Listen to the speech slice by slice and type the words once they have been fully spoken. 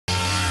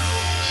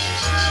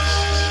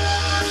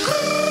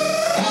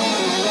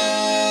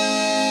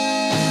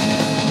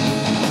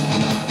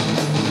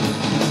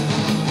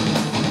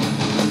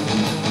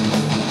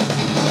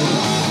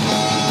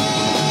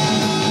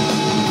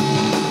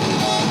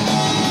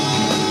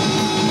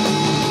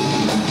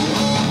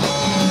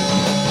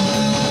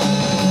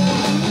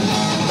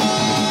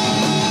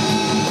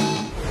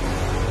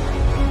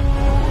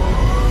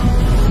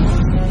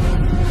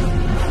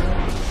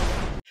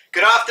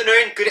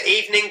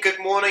evening, good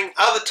morning,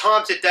 other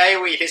times of day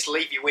where you just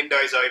leave your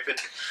windows open.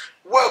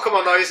 Welcome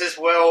on those as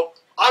well.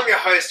 I'm your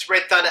host,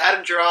 Red Thunder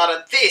Adam Gerard,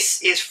 and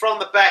this is From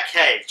the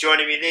Batcave.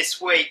 Joining me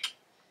this week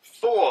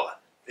for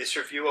this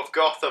review of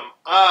Gotham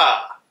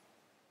are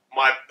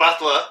my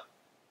butler.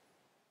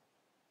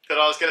 That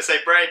I was going to say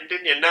Braden,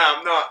 didn't you? No,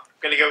 I'm not. I'm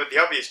going to go with the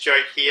obvious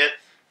joke here.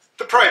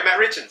 The pro, Matt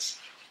Richards.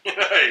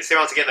 See,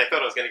 once again, they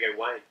thought I was going to go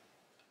Wayne.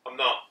 I'm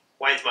not.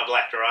 Wayne's my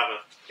black driver.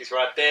 He's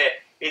right there.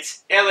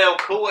 It's LL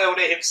Cool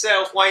Elder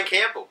himself, Wayne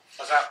Campbell.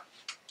 What's up?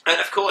 And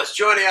of course,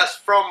 joining us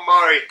from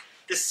Mo,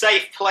 the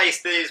safe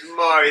place that is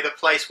Mo, the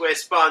place where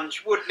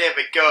Sponge would never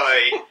go,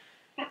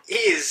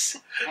 is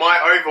my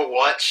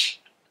Overwatch,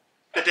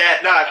 the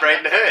dad. No,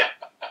 Braden Hurt.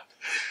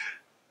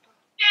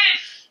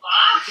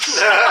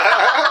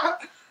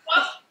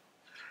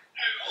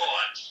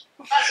 Overwatch.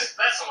 That's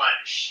a load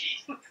of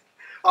shit.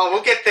 Oh,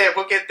 we'll get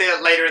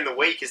there later in the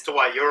week as to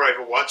why you're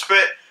Overwatch.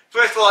 But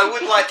first of all, I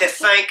would like to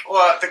thank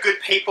the good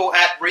people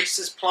at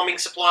Reese's Plumbing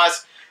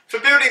Supplies for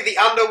building the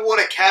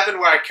underwater cabin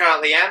where I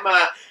currently am.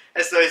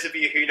 As those of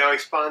you who know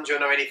Sponge or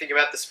know anything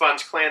about the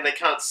Sponge clan, they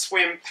can't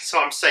swim,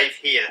 so I'm safe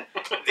here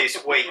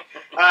this week.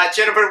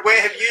 Gentlemen,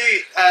 where have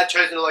you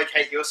chosen to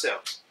locate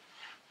yourselves?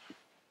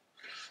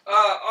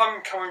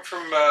 I'm coming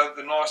from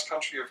the nice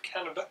country of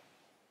Canada.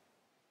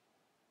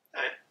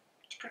 Hey.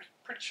 It's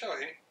pretty chill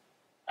here.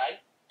 Hey?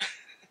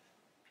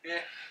 Yeah.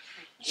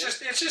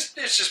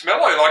 It's just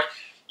mellow. Like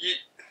you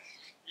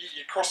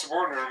cross the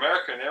border in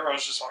America and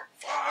everyone's just like,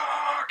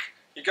 fuck.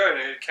 You go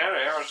to Canada,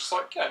 everyone's just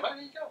like, yeah, mate,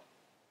 here you go.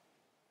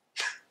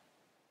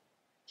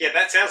 Yeah,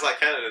 that sounds like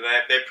Canada.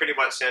 They pretty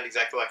much sound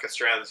exactly like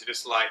Australians. You're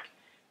just like,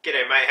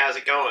 g'day mate, how's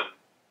it going?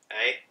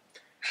 Hey?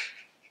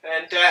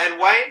 And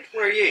Wayne,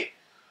 where are you?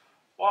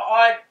 Well,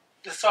 I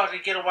decided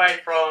to get away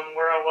from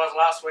where I was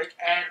last week,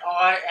 and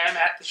I am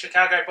at the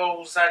Chicago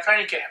Bulls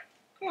training camp.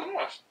 Oh,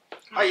 nice.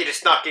 Oh, you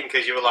just snuck in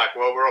because you were like,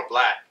 well, we're all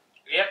black.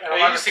 Yep, and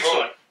Yeah, I'm over 6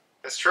 cool. foot.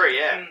 That's true,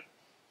 yeah.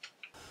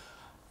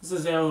 This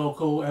is LL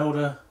Cool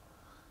Elder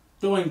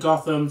doing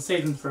Gotham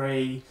Season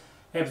 3,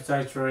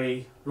 Episode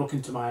 3, Look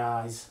Into My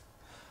Eyes.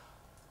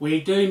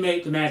 We do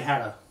meet the Mad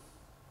Hatter,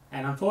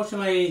 and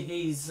unfortunately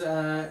he's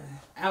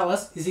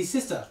Alice is his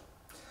sister.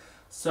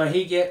 So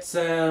he gets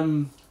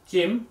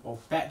Jim, or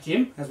Bat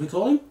Jim as we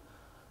call him,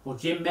 or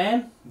Jim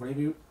Man,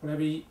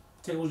 whatever he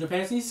tickles your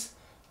fancies,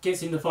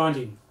 gets him to find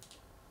him.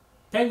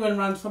 Penguin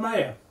runs for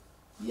mayor.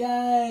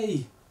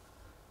 Yay!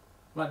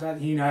 Like that,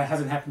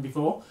 hasn't happened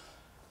before.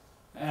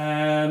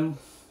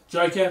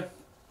 Joker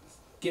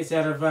gets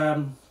out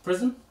of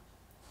prison.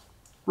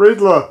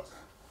 Riddler.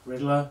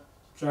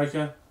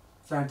 Joker,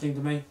 same thing to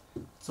me.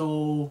 It's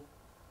all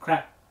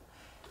crap.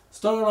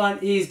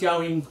 Storyline is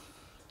going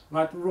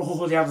like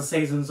all the other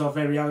seasons of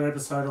every other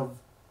episode of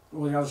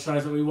all the other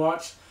shows that we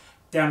watch,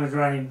 down the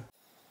drain.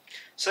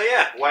 So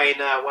yeah,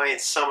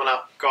 Wayne's summing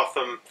up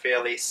Gotham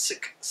fairly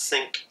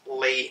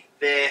succinctly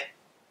there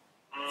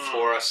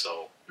for us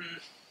all.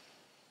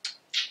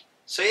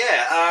 So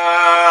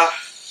yeah,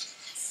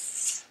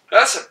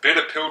 That's a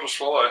bitter pill to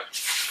swallow.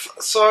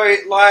 so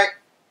like,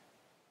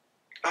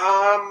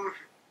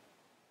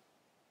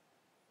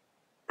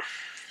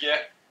 Yeah.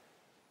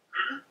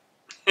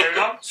 Moving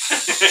on.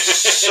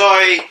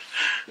 so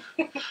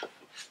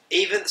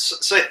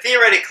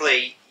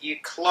theoretically, you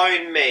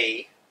clone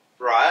me,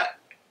 right?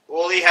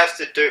 All he has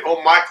to do,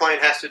 all my clone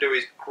has to do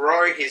is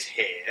grow his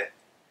hair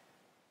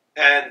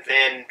and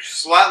then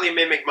slightly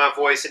mimic my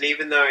voice, and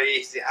even though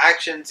his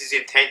actions, his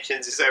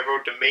intentions, his overall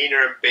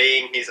demeanour and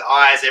being, his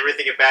eyes,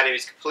 everything about him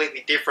is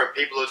completely different,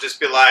 people will just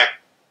be like,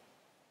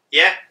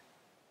 yeah?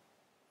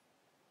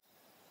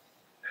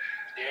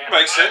 Yeah.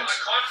 Makes sense. I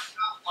kind of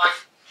felt like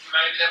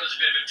maybe that was a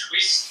bit of a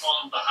twist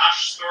on the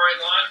Hush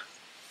storyline,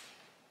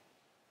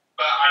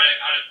 but I don't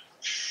know.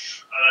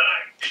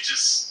 It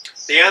just.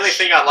 The only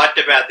thing I liked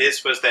about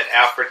this was that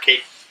Alfred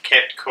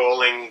kept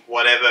calling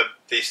whatever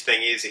this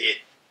thing is it.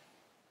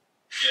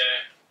 Yeah.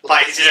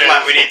 Like, it's just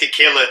like, we need to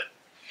kill it.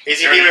 He's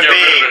a Yeah, human get rid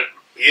being. of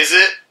Is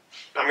it?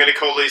 I'm going to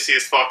call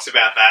Lucius Fox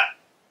about that.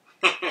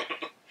 He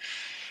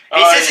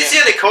Oh, says he's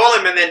going to call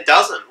him and then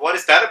doesn't. What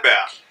is that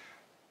about?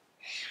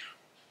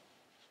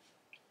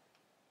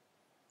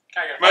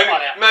 Can't get a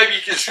phone out. Maybe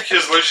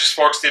because Lucius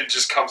Fox didn't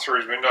just come through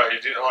his window. He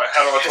did like,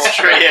 how do I talk That's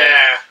to true, you?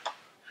 yeah.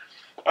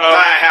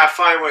 Know how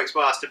phone works,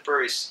 Master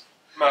Bruce.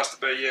 Master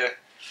B, yeah.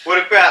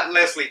 What about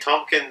Leslie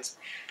Tompkins'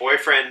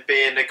 boyfriend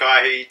being the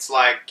guy who's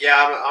like,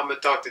 yeah, I'm a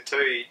doctor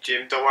too,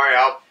 Jim, don't worry,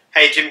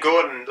 hey, Jim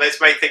Gordon, let's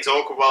make things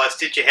awkward while I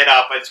stitch your head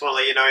up. I just want to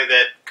let you know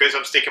that because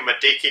I'm sticking my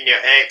dick in your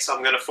ex,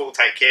 I'm going to full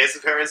take care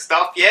of her and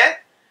stuff, yeah?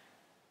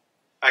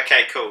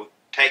 Okay, cool.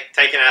 Take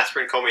an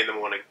aspirin, call me in the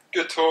morning.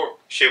 Good talk.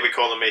 She'll be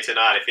calling me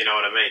tonight, if you know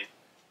what I mean.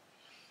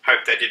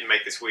 Hope they didn't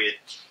make this weird.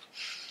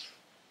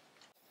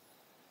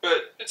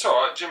 But it's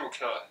alright, Jim will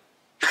kill her.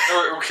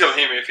 Or we'll kill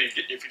him if he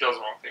does the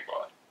wrong thing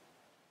by it.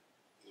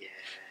 Yeah.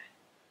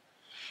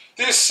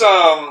 This,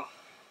 no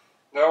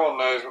one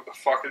knows what the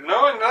fuck is...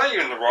 No one, not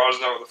even the writers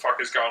know what the fuck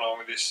is going on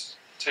with this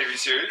TV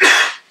series.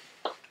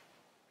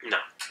 No.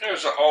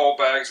 There's a whole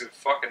bags of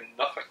fucking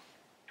nothing.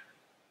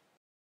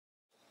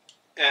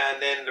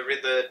 And then the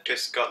Riddler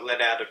just got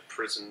let out of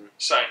prison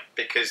Same.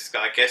 because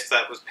I guess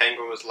that was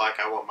Penguin was like,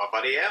 I want my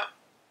buddy out.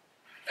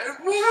 And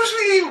what was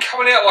he even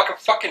coming out like a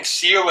fucking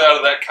seal out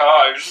of that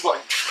car? He was just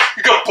like,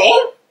 you got a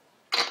ball?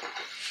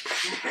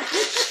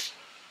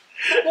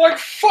 Like,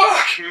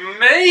 fuck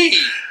me.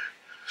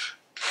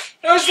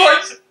 I was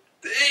like,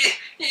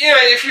 yeah,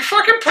 if you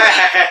fucking put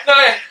it, no.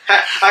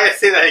 I can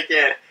see that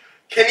again.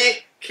 Can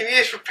you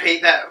just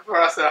repeat that for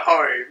us at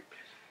home?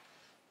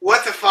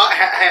 What the fuck?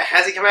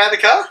 Has he come out of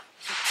the car?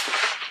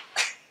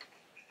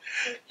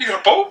 You got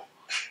a ball?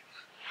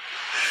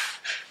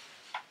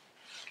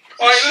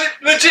 Like,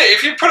 legit,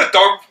 if you put a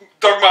dog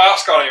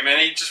mask on him and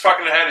he just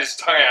fucking had his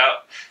tongue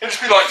out, he'd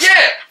just be like,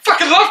 yeah,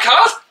 fucking love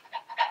cars.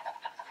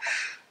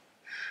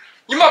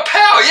 You're my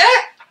pal,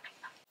 yeah?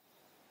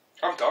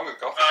 I'm done with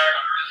Gotham. No, I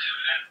really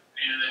haven't had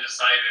anything to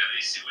say about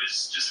this. It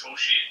was just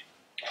bullshit.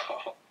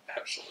 Oh,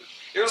 absolutely.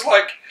 It was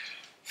like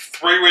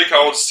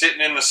 3-week-old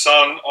sitting in the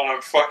sun on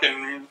a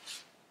fucking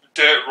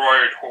dirt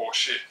road horse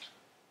shit.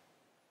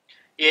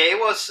 Yeah, it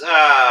was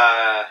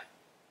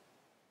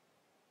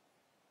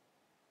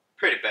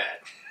pretty bad.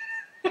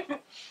 To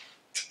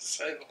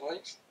say the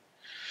least.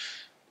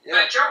 They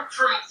Yeah. jump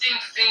from thing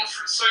to thing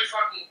so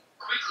fucking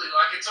quickly.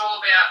 Like, it's all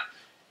about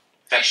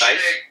That Fisher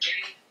face.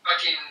 getting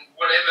fucking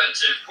whatever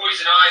to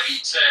Poison Ivy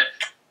to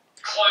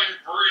clone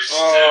Bruce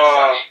Oh.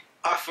 to fucking...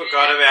 I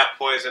forgot about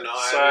Poison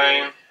Ivy.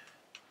 Same.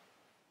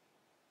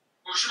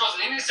 Well, she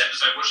wasn't in this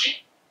episode, was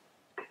she?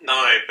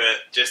 No,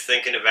 but just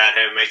thinking about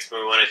her makes me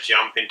want to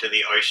jump into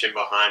the ocean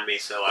behind me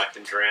so I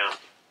can drown.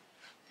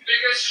 But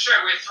it goes to show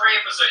we're 3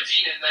 episodes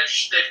in and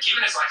they've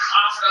given us like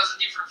half a dozen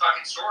different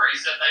fucking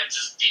stories that they've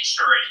just ditched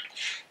already.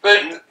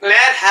 But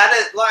Mad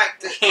Hatter, like,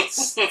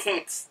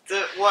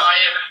 what?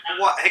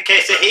 What? Okay,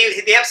 so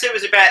the episode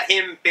was about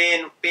him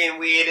being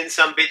weird and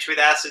some bitch with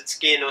acid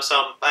skin or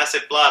some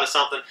acid blood or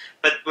something.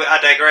 But I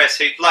digress.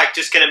 Who like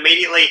just can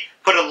immediately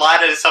put a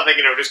lighter to something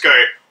and it'll just go,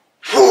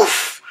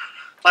 woof.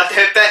 Like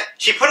that,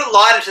 she put a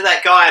lighter to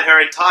that guy and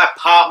her entire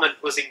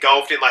apartment was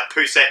engulfed in like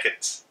 2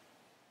 seconds.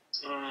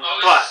 I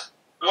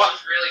was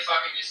really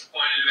fucking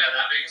disappointed about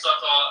that because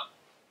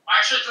I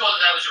actually thought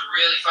that was a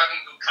really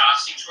fucking good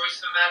casting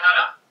choice for Mad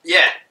Hatter.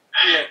 Yeah.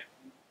 And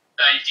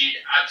they did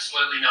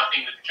absolutely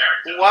nothing with the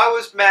character. Why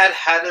was Mad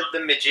Hatter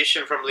the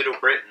magician from Little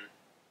Britain?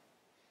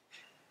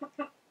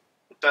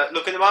 Don't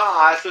look into my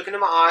eyes, look into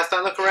my eyes,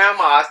 don't look around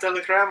my eyes, don't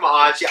look around my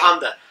eyes, you're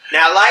under.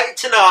 Now later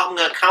tonight I'm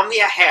going to come to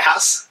your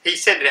house, he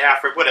sent it out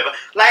for whatever,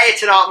 later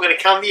tonight I'm going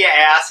to come to your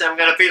house and I'm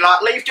going to be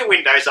like, leave the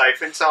windows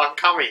open so I can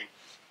come in.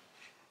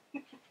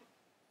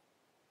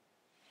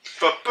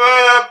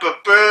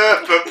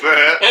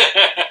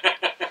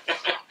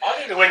 I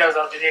think the windows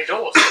are the new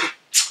doors.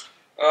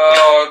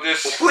 oh,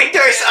 this.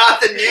 Windows are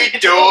the new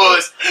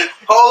doors.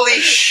 Holy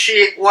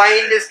shit,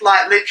 Wayne just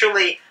like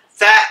literally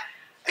that.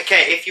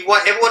 Okay, if you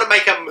ever want to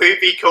make a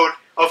movie called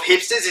of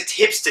hipsters, it's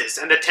hipsters,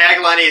 and the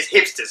tagline is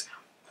hipsters.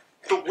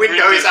 The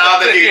windows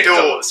are the new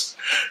doors.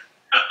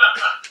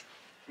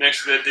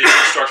 Next to their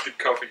deconstructed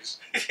copies.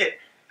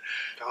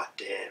 God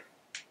damn.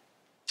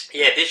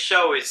 Yeah, this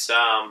show is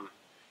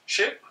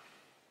Shit.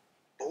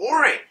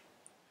 boring.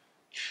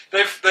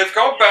 They've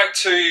gone back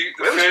to the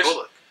Where was first.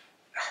 Bullock?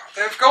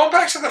 They've gone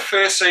back to the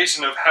first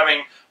season of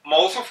having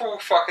multiple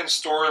fucking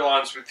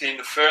storylines within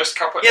the first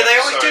couple of Yeah, they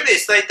episodes. always do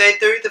this. They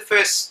do the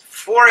first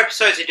 4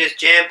 episodes are just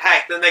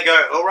jam-packed, then they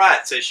go,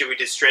 alright, so should we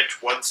just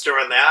stretch one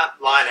storyline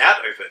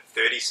out over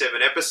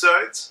 37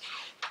 episodes?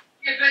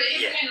 Yeah, but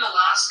even in the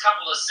last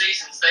couple of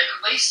seasons, they've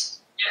at least,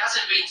 it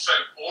hasn't been so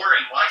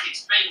boring. Like,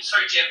 it's been so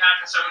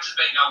jam-packed and so much has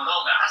been going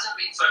on, but it hasn't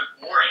been so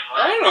boring.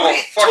 I don't Like, know What what are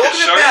you fucking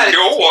talking show about?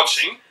 you're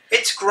watching.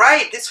 It's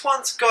great. This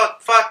one's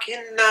got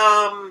fucking,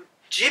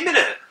 Jim in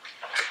it.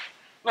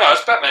 No,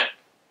 it's Batman.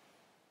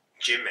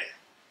 Jim Man.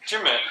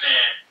 Jim Man.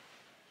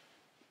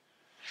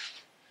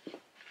 man.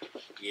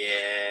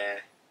 Yeah.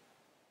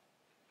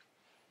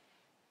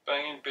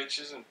 Banging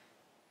bitches and.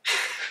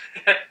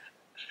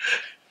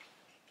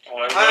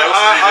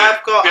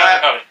 I've got.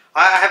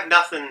 I have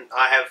nothing.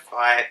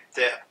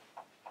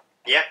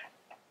 Yep.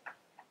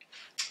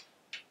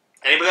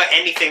 Anybody got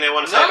anything they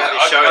want to say No, about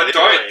this show? I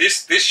literally?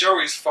 don't. This show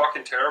is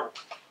fucking terrible.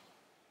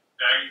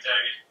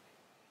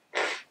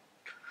 David.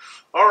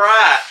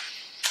 Alright.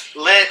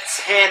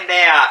 Let's hand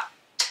out.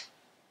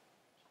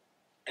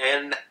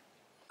 And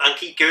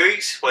Unky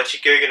Googs, what's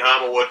your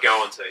Guggenheim Award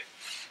going to?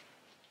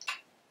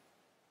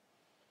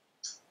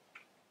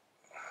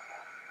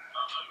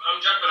 I'm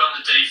jumping on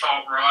the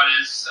default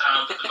writers.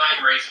 The main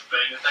reason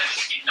being that they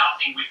just did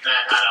nothing with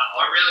Mad Hatter.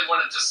 I really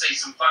wanted to see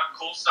some fucking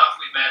cool stuff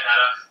with Mad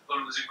Hatter.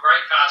 Thought it was a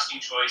great casting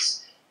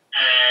choice,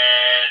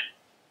 and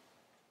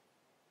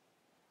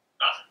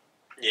nothing.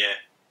 Yeah,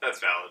 that's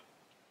valid.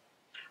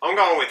 I'm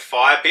going with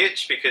Fire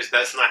Bitch because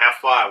that's not how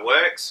fire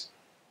works.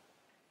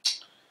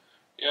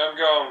 Yeah, I'm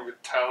going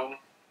with Talon.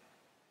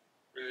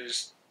 With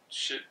his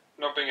shit,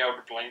 not being able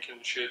to blink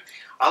and shit.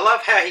 I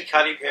love how he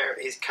cut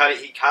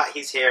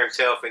his hair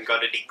himself and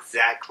got it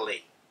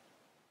exactly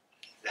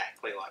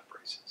like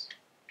Bruce's.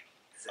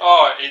 Exactly.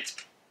 Oh, it's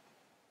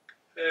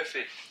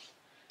perfect.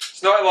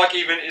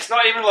 It's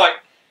not even like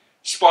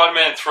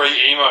Spider-Man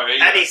 3 emo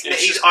either. And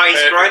he's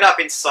grown up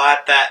inside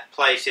that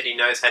place that he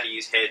knows how to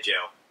use hair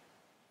gel.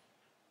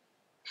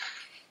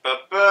 Wayne,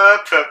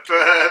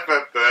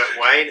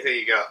 who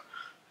you got?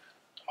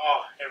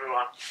 Oh,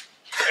 everyone.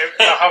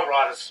 The whole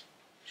Riders.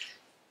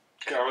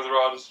 Go with the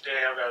Riders.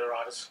 Yeah, I'll go with the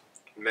Riders.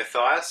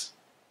 Matthias?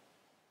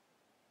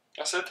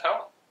 I said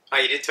Talon. Oh,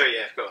 you did too,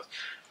 yeah, of course.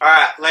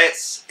 Alright,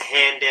 let's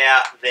hand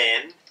out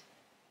then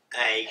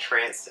a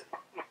Cranston.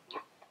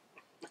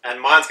 And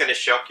mine's going to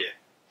shock you.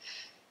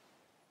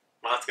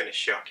 Mine's going to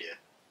shock you.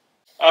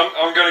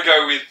 I'm going to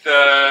go with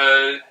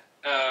the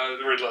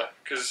Riddler,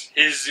 because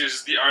his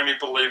is the only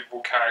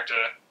believable character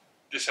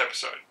this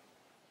episode.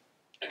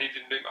 And he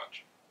didn't do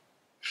much.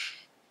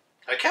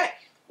 Okay.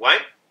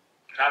 Wayne?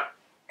 No.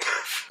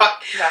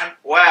 None.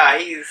 Wow,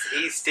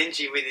 he's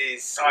stingy with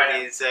his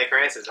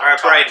Cranstons. Alright,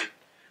 Brayden.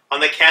 On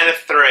the count of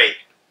 3.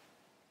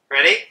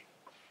 Ready?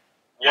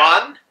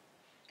 Yeah. 1,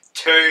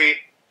 2,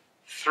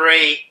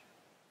 3.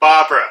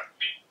 Barbara.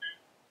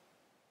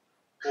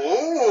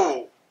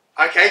 Ooh.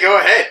 Okay, go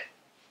ahead.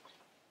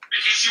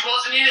 Because she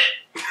wasn't in it.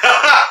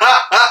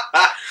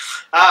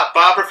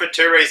 Barbara for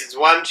 2 reasons.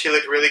 1, she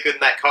looked really good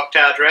in that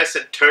cocktail dress,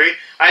 and 2,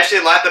 I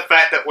actually like the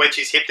fact that when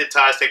she's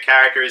hypnotised, her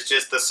character is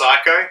just the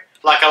psycho.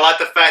 Like, I like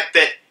the fact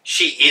that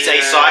she is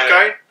a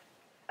psycho,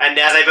 and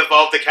now they've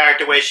evolved the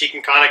character where she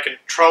can kind of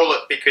control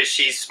it because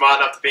she's smart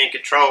enough to be in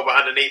control, but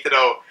underneath it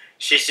all,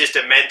 she's just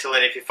a mental,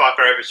 and if you fuck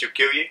her over, she'll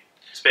kill you,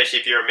 especially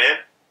if you're a man.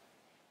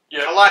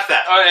 Yeah. I like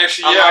that. Oh,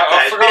 actually, I yeah, like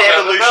that. I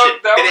forgot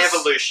about that. Bit of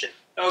evolution.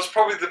 That was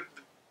probably the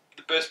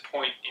best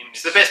point in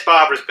this. It's the best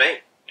Barbara's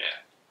been.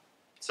 Yeah.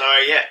 So,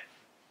 yeah.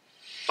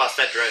 Plus,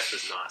 that dress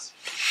was nice.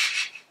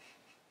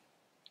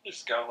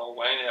 Just going all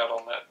Wayne out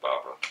on that,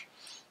 Barbara.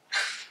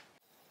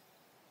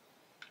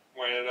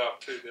 Wayne it up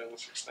to the other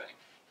 16.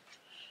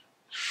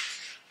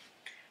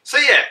 So,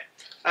 yeah.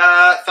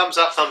 Thumbs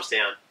up, thumbs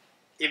down.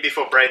 Even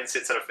before Braden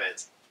sits on a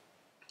fence.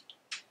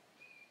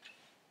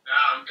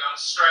 I'm going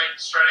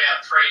straight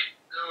out 3.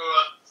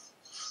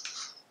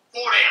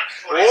 4 down.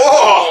 4 down.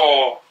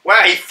 Oh!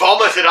 Wow, he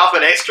vomited up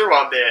an extra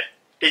one there.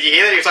 Did you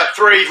hear that? He was like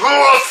 3, 4.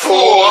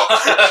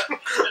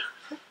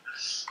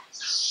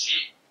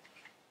 Shit.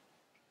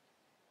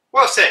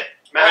 Well said,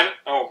 Matt.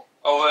 Wayne,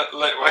 I'll let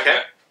Wayne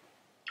Okay.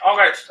 go.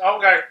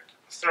 I'll go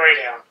 3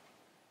 down.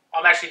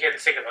 I'm actually getting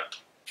sick of it.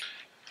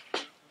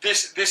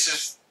 This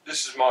is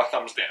my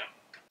thumbs down.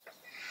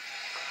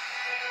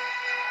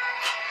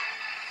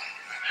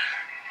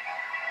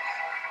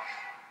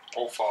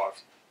 All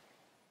 5.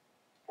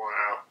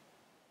 Wow.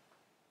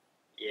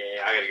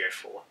 Yeah, I gotta go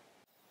 4.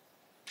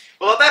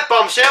 Well, at that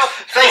bombshell,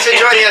 thanks for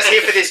joining us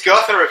here for this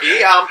Gotham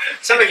review.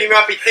 Some of you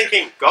might be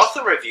thinking,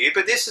 Gotham review?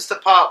 But this is the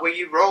part where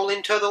you roll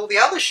into all the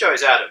other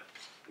shows, Adam.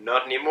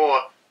 Not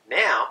anymore.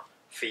 Now,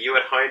 for you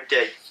at home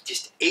to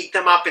just eat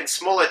them up in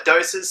smaller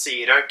doses so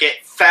you don't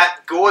get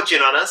fat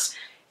gorging on us,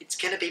 it's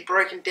going to be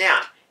broken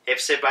down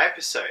episode by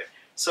episode.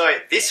 So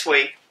this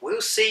week, we'll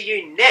see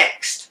you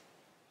next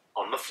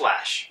on The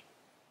Flash.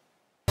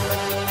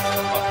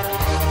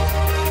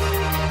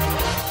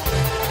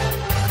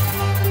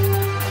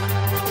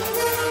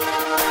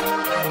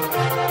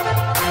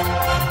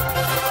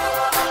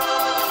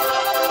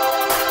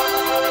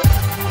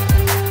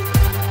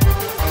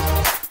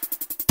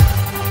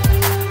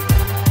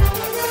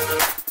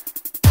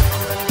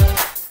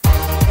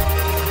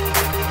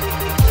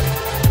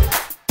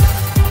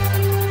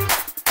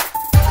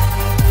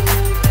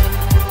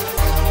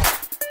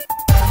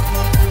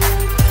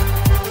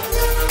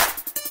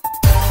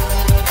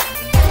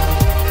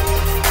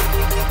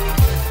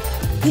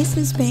 This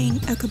has been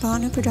a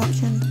Cabana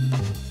production.